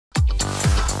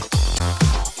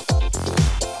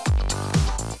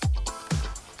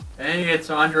Hey, it's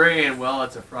Andre, and well,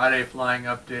 it's a Friday flying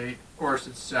update. Of course,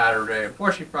 it's Saturday.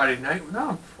 Unfortunately, Friday night, well, not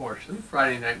unfortunately,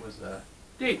 Friday night was a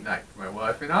date night for my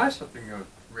wife and I, something a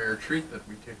rare treat that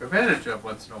we take advantage of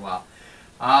once in a while.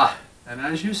 And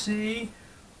as you see,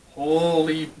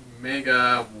 holy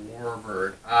mega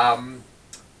warbird.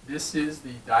 This is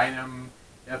the Dynam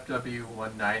FW-190,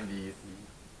 the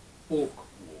Folk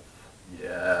Wolf.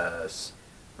 Yes.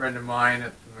 A friend of mine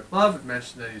from the club had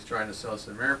mentioned that he's trying to sell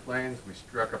some airplanes. We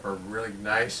struck up a really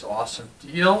nice, awesome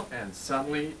deal, and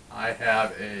suddenly I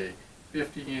have a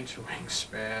 50-inch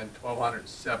wingspan,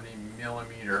 1270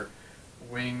 millimeter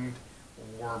winged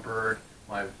warbird.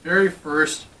 My very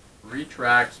first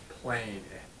retracts plane.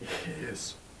 It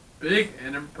is big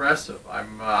and impressive.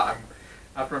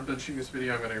 After I'm done shooting this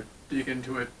video, I'm going to dig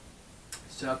into it,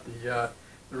 set the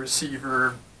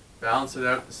receiver, balance it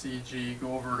out, the CG,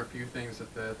 go over a few things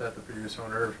that the previous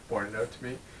owner pointed out to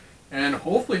me. And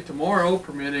hopefully tomorrow,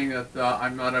 permitting that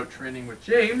I'm not out training with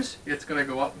James, it's going to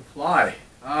go up and fly.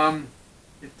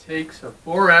 It takes a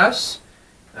 4S.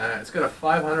 It's got a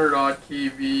 500 odd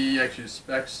kV, actually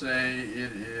specs say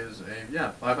it is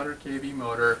a 500 kV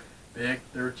motor, big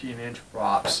 13-inch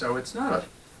prop. So it's not a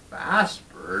fast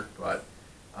bird, but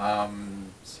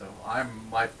so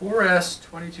my 4S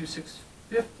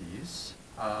 22650s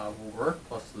will work,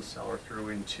 plus the seller threw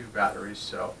in 2 batteries,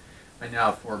 so I now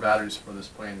have 4 batteries for this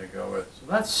plane to go with. So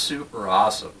that's super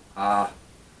awesome. Yeah,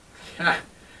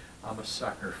 I'm a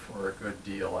sucker for a good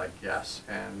deal, I guess.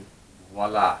 And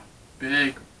voila,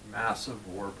 big, massive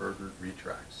warbird with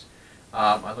retracts.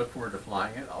 I look forward to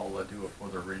flying it. I'll do a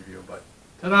further review, but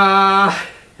ta-da!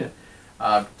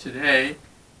 Today,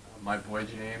 my boy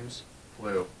James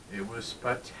flew. It was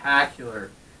spectacular.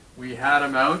 We had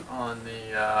him out on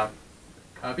the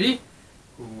Cubby,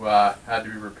 who had to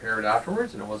be repaired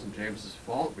afterwards, and it wasn't James's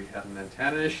fault. We had an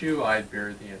antenna issue. I had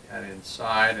buried the antenna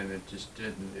inside, and it just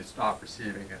didn't. It stopped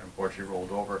receiving, and unfortunately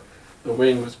rolled over. The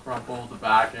wing was crumpled, the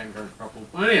back end was crumpled.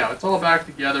 But anyhow, it's all back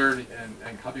together,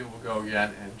 and Cubby will go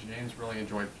again. And James really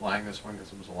enjoyed flying this one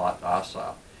because it was a lot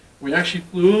docile. We actually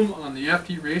flew him on the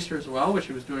FT Racer as well, which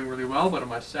he was doing really well. But on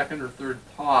my second or third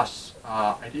toss,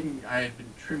 I had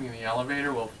been trimming the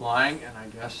elevator while flying, and I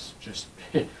guess just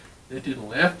it didn't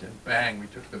lift, and bang, we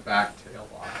took the back tail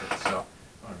off it. So I don't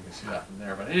know if you can see that from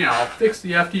there. But anyhow, I'll fix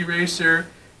the FT Racer,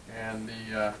 and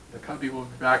the Cubby will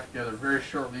be back together very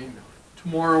shortly.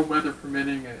 Tomorrow, weather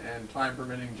permitting and time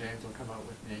permitting, James will come out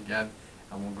with me again,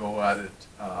 and we'll go at it.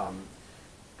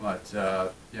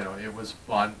 You know, it was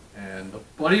fun, and the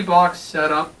buddy box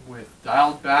setup with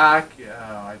dialed back.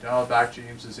 I dialed back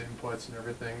James's inputs and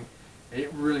everything. It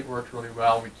really worked really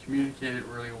well. We communicated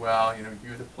really well. You know,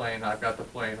 you the plane, I've got the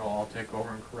plane. I'll take over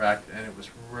and correct, and it was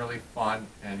really fun,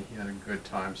 and he had a good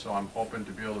time. So I'm hoping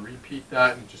to be able to repeat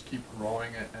that and just keep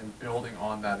growing it and building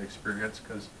on that experience,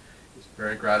 because it's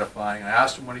very gratifying. I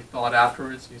asked him what he thought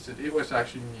afterwards. He said it was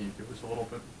actually neat. It was a little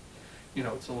bit, you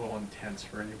know, it's a little intense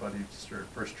for anybody to start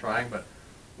first trying, but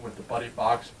with the buddy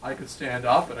box, I could stand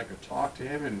up and I could talk to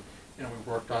him, and you know, we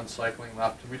worked on cycling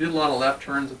left. We did a lot of left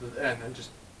turns at the end, and just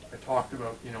I talked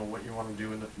about, you know, what you want to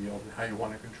do in the field and how you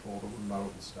want to control the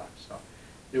remote and stuff. So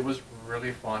it was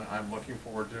really fun. I'm looking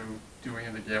forward to doing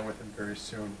it again with him very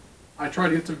soon. I tried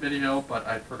to get some video, but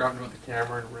I'd forgotten about the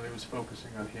camera and really was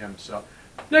focusing on him. So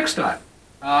next time,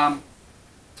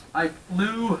 I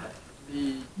flew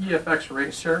the EFX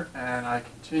Racer, and I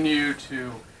continue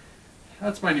to,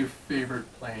 that's my new favorite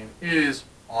plane. It is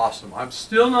awesome. I'm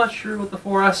still not sure about the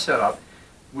 4S setup.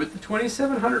 With the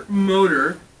 2700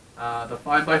 motor, the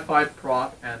 5x5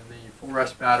 prop, and the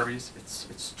 4S batteries,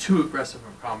 it's too aggressive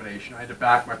a combination. I had to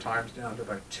back my times down to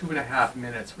about 2.5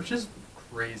 minutes, which is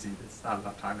crazy. It's not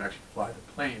enough time to actually fly the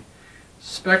plane.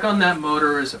 Spec on that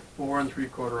motor is a 4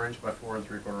 3/4 inch by 4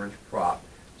 3/4 inch prop.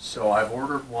 So I've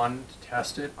ordered one to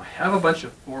test it. I have a bunch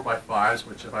of 4x5s,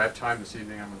 which if I have time this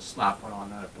evening, I'm going to slap one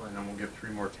on that, and then we'll give 3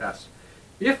 more tests.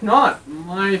 If not,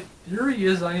 my theory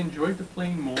is I enjoyed the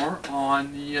plane more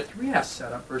on the 3S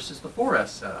setup versus the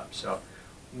 4S setup. So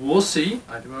we'll see.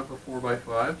 I do have a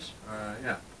 4x5s.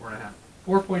 Yeah,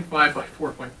 4.5 by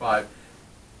 4.5.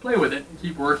 Play with it and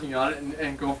keep working on it,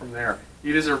 and go from there.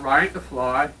 It is a ride to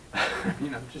fly. I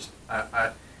mean,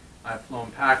 I've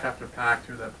flown pack after pack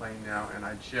through that plane now, and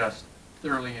I just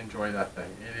thoroughly enjoy that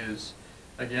thing. It is,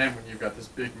 again, when you've got this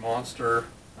big monster,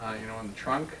 you know, in the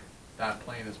trunk, that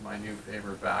plane is my new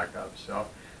favorite backup. So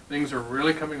things are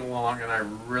really coming along, and I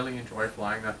really enjoy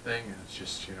flying that thing. And it's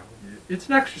just, you know, it's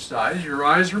an exercise. Your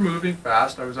eyes are moving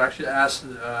fast. I was actually asked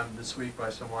this week by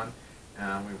someone,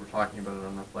 and we were talking about it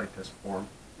on the flight test forum.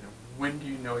 You know, when do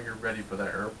you know you're ready for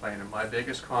that airplane? And my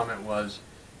biggest comment was,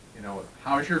 you know,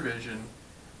 how's your vision?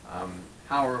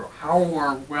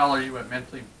 well are you at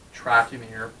mentally tracking the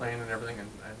airplane and everything, and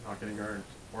not getting your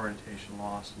orientation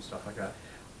lost and stuff like that.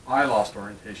 I lost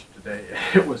orientation today.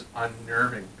 It was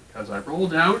unnerving because I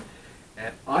rolled out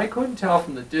and I couldn't tell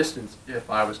from the distance if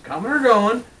I was coming or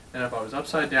going and if I was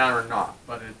upside down or not.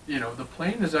 But the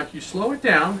plane is like, you slow it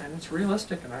down and it's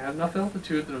realistic, and I had enough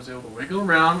altitude that I was able to wiggle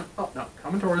around. Oh no,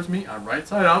 coming towards me, I'm right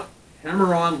side up,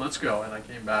 hammer on, let's go. And I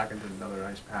came back and did another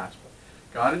nice pass. But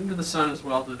got into the sun as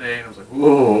well today, and I was like,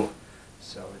 whoa.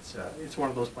 So it's one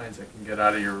of those planes that can get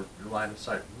out of your line of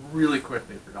sight really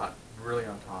quickly if you're not really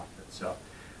on top of it. So,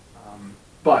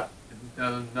 but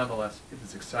nonetheless, it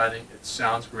is exciting. It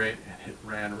sounds great, and it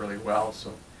ran really well.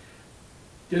 So,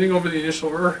 getting over the initial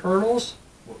hurdles,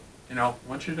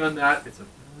 once you've done that, it's a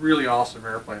really awesome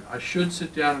airplane. I should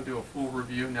sit down and do a full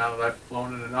review now that I've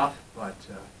flown it enough, but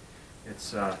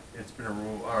it's been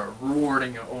a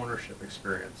rewarding ownership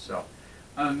experience. So.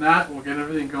 Other than that, we'll get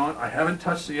everything going. I haven't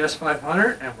touched the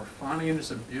S500, and we're finally into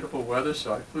some beautiful weather,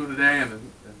 so I flew today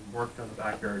and worked on the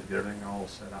backyard to get everything all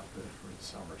set up for the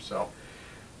summer. So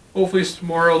hopefully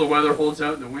tomorrow the weather holds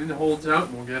out and the wind holds out,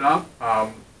 and we'll get up.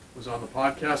 Was on the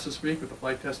podcast this week with the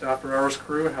Flight Test After Hours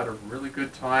crew. Had a really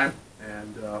good time,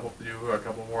 and hope to do a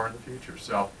couple more in the future.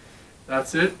 So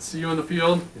that's it. See you on the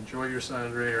field. Enjoy your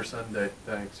Saturday or Sunday.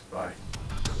 Thanks. Bye.